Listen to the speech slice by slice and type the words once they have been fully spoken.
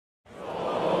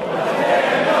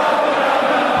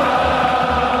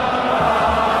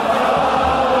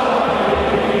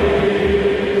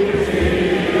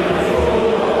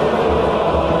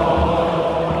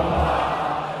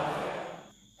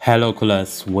Hello,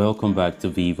 class. Welcome back to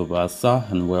Viva Barca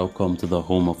and welcome to the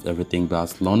home of everything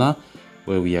Barcelona,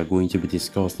 where we are going to be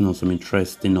discussing on some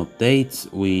interesting updates.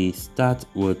 We start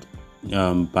with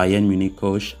Bayern Munich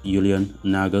coach Julian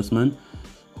Nagelsmann,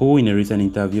 who in a recent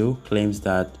interview claims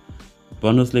that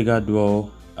Bundesliga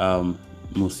duo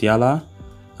Musiala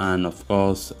and of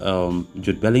course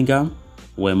Jude Bellingham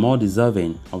were more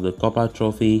deserving of the Kopa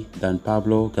Trophy than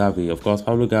Pablo Gavi. Of course,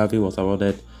 Pablo Gavi was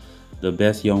awarded the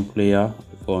best young player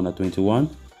for under 21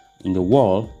 in the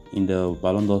world in the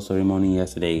Ballon d'Or ceremony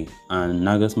yesterday, and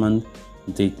Nagelsmann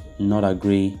did not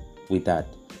agree with that.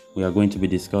 We are going to be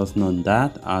discussing on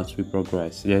that as we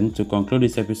progress. Then to conclude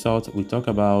this episode, we talk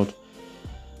about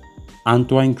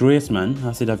Antoine Griezmann,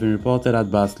 as it has been reported that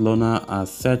Barcelona are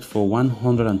set for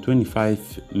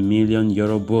 €125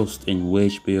 million boost in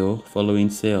wage bill following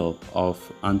sale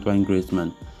of Antoine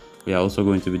Griezmann. We are also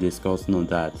going to be discussing on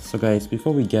that. So guys,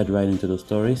 before we get right into the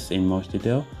stories in much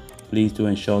detail, please do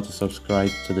ensure to subscribe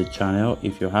to the channel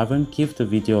if you haven't. Give the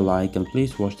video a like and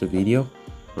please watch the video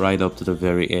right up to the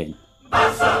very end.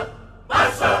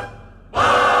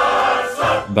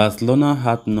 Barcelona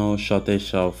had no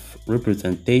shortage of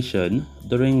representation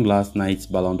during last night's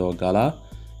Ballon d'Or gala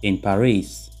in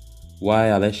Paris,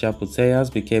 while Alessia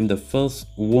Putellas became the first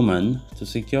woman to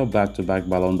secure back-to-back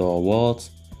Ballon d'Or awards.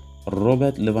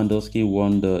 Robert Lewandowski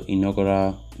won the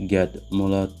inaugural Gerd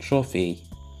Müller Trophy.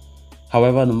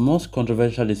 However, the most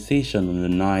controversial decision on the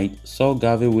night saw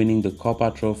Gavi winning the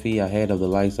Kopa Trophy ahead of the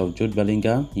likes of Jude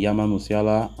Bellingham, Yamal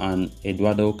Musiala and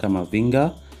Eduardo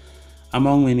Camavinga,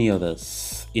 among many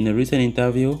others. In a recent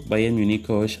interview, Bayern Munich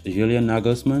coach Julian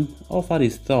Nagelsmann offered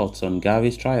his thoughts on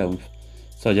Gavi's triumph,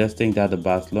 suggesting that the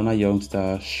Barcelona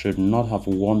youngster should not have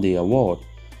won the award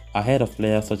ahead of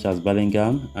players such as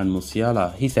Bellingham and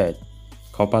Musiala. He said,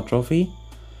 "Kopa Trophy?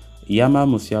 Yamal,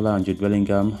 Musiala and Jude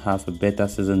Bellingham have a better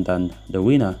season than the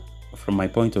winner. From my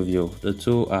point of view, the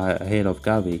two are ahead of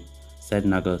Gavi," said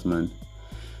Nagelsmann.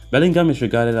 Bellingham is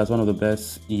regarded as one of the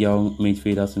best young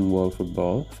midfielders in world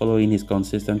football, following his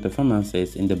consistent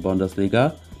performances in the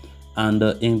Bundesliga and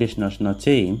the English national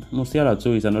team. Musiala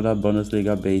too is another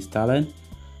Bundesliga-based talent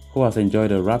who has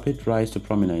enjoyed a rapid rise to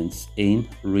prominence in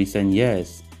recent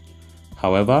years.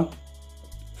 However,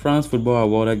 France Football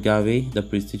awarded Gavi the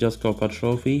prestigious Kopa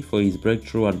Trophy for his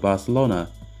breakthrough at Barcelona.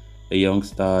 The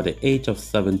youngster, at the age of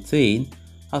 17,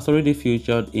 has already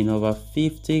featured in over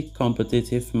 50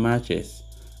 competitive matches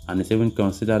and is even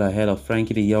considered ahead of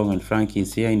Frankie de Jong and Frankie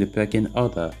is here in the pecking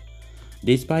order.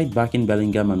 Despite backing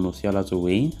Bellingham and Musiala to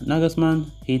win,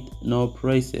 Nagelsmann hit no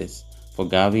praises for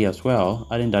Gavi as well,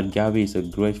 adding that Gavi is a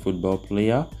great football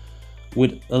player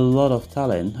with a lot of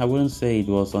talent. I wouldn't say it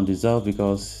was undeserved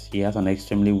because he has an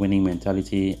extremely winning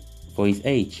mentality for his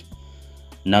age.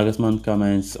 Nagelsmann's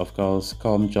comments, of course,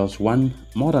 come just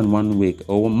more than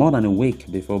a week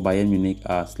before Bayern Munich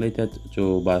are slated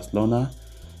to Barcelona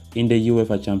in the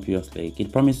UEFA Champions League.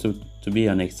 It promised to be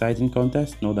an exciting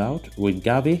contest, no doubt, with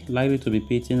Gavi likely to be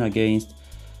pitting against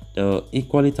the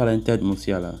equally talented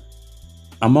Musiala.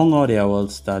 Among all the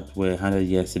awards that were handed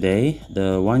yesterday,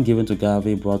 the one given to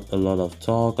Gavi brought a lot of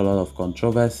talk, a lot of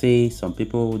controversy. Some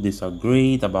people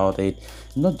disagreed about it.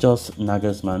 Not just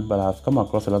Nagelsmann, but I've come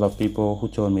across a lot of people who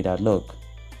told me that, look,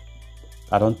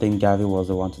 I don't think Gavi was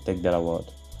the one to take that award.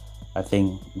 I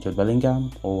think Jude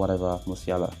Bellingham or whatever,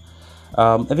 Musiala.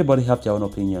 Everybody have their own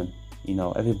opinion. You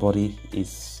know, everybody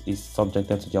is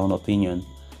subjected to their own opinion.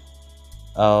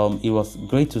 It was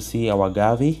great to see our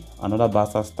Gavi, another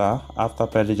Barca star, after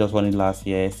Pedri just won it last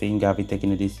year. Seeing Gavi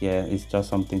taking it this year is just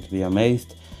something to be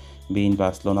amazed. Being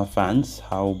Barcelona fans,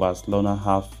 how Barcelona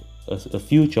have a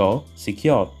future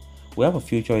secured. We have a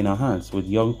future in our hands with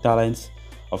young talents,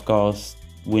 of course,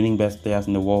 winning best players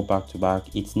in the world back to back.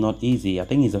 It's not easy. I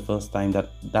think it's the first time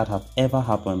that have ever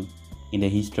happened in the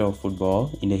history of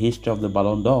football, in the history of the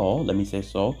Ballon d'Or, let me say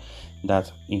so, that,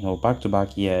 you know, back to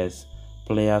back years,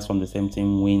 players from the same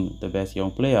team win the best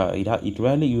young player. You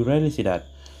rarely see that,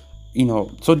 you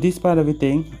know. So despite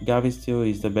everything, Gavi still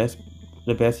is the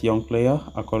best young player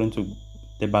according to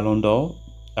the Ballon d'Or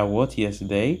award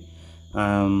yesterday.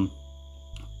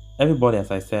 Everybody,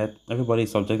 as I said, everybody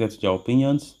is subjected to their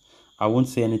opinions. I won't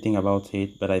say anything about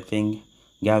it, but I think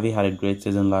Gavi had a great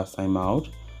season last time out.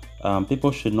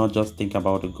 People should not just think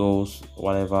about the goals,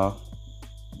 whatever.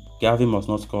 Gavi must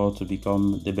not score to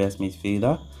become the best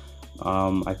midfielder.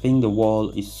 I think the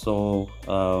world is so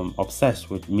obsessed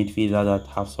with midfielders that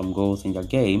have some goals in their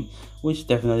game, which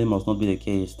definitely must not be the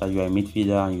case. That you are a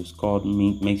midfielder and you scored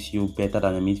makes you better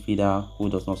than a midfielder who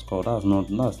does not score. That's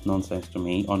nonsense to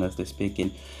me, honestly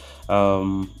speaking.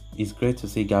 It's great to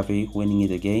see Gavi winning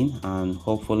it again, and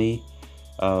hopefully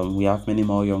We have many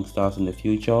more young stars in the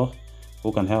future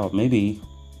who can help. Maybe,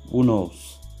 who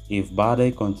knows, if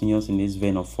Bade continues in this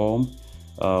vein of form,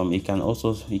 he can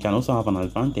also have an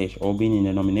advantage or being in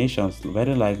the nominations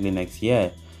very likely next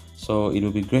year. So it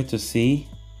will be great to see,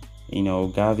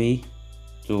 Gavi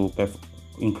to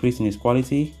increase in his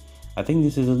quality. I think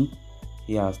this season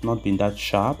he has not been that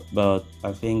sharp, but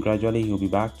I think gradually he'll be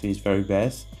back to his very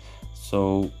best.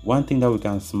 So one thing that we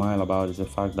can smile about is the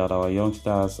fact that our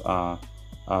youngsters are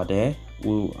there,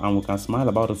 and we can smile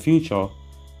about the future,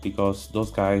 because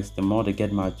those guys, the more they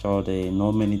get mature, they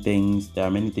know many things. There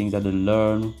are many things that they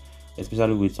learn,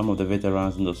 especially with some of the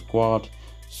veterans in the squad.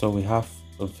 So we have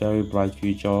a very bright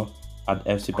future at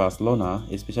FC Barcelona,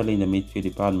 especially in the midfield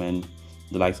department.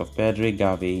 The likes of Pedri,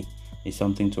 Gavi is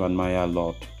something to admire a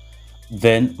lot.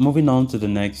 Then, moving on to the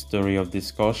next story of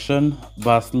discussion,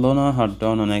 Barcelona had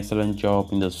done an excellent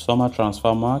job in the summer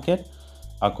transfer market,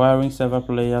 acquiring several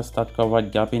players that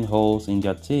covered gaping holes in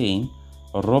their team.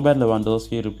 Robert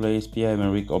Lewandowski replaced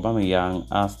Pierre-Emerick Aubameyang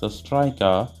as the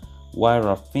striker, while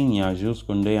Rafinha, Jules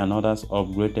Koundé and others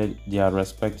upgraded their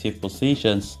respective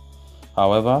positions.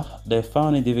 However, they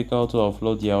found it difficult to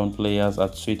offload their own players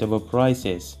at suitable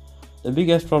prices. The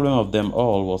biggest problem of them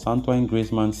all was Antoine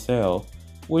Griezmann's sale,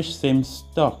 which seemed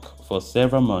stuck for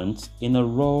several months in a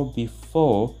row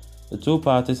before the two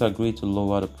parties agreed to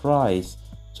lower the price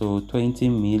to 20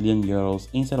 million euros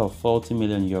instead of 40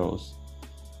 million euros.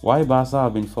 While Barca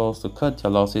have been forced to cut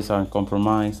their losses and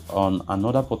compromise on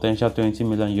another potential 20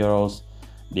 million euros,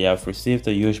 they have received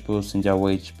a huge boost in their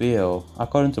wage bill.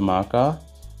 According to Marca,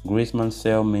 Griezmann's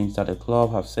sale means that the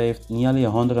club have saved nearly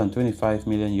 125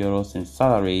 million euros in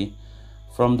salary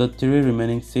from the 3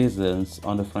 remaining seasons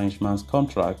on the Frenchman's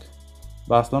contract.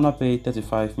 Barcelona paid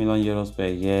 35 million euros per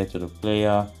year to the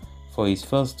player for his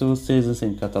first 2 seasons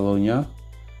in Catalonia,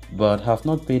 but have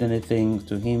not paid anything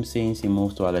to him since he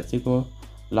moved to Atletico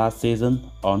last season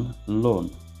on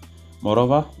loan.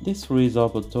 Moreover, this frees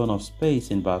up a ton of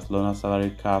space in Barcelona's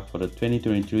salary cap for the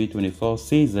 2023-24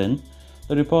 season.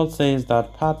 The report says that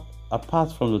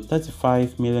apart from the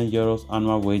 35 million euros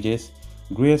annual wages,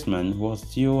 Griezmann was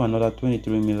due another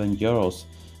 23 million euros.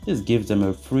 This gives them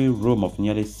a free room of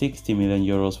nearly 60 million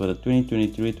euros for the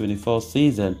 2023-24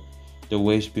 season. The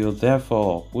wage bill,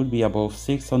 therefore, would be above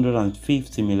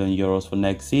 650 million euros for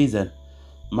next season.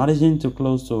 Managing to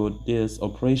close to this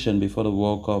operation before the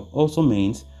World Cup also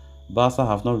means Barca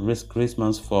have not risked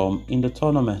Griezmann's form in the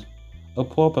tournament. A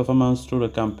poor performance through the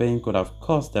campaign could have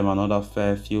cost them another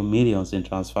fair few millions in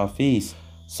transfer fees.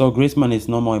 So Griezmann is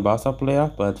no more a Barca player,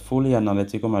 but fully an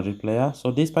Atletico Madrid player.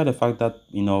 So despite the fact that,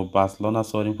 Barcelona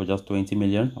sold him for just 20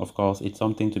 million, of course, it's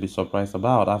something to be surprised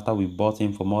about after we bought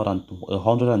him for more than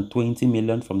 120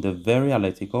 million from the very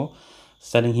Atletico,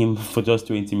 selling him for just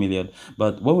 20 million.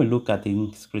 But when we look at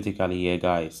things critically here,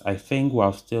 guys, I think we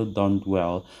have still done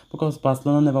well, because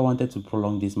Barcelona never wanted to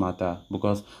prolong this matter,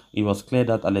 because it was clear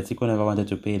that Atletico never wanted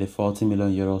to pay the 40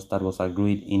 million euros that was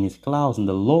agreed in his clause in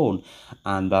the loan.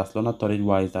 And Barcelona thought it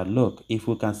wise that, look, if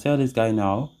we can sell this guy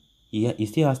now, he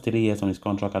still has 3 years on his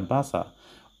contract at Barca.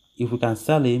 If we can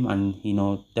sell him and,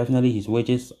 definitely his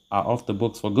wages are off the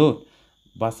books for good,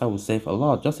 Barca will save a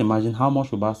lot. Just imagine how much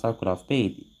Barca could have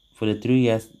paid for the 3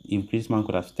 years if Griezmann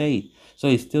could have stayed. So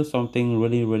it's still something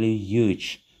really, really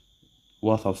huge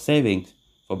worth of savings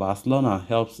for Barcelona.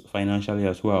 Helps financially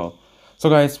as well.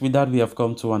 So guys, with that, we have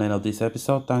come to an end of this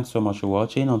episode. Thanks so much for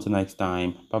watching. Until next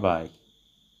time, bye bye.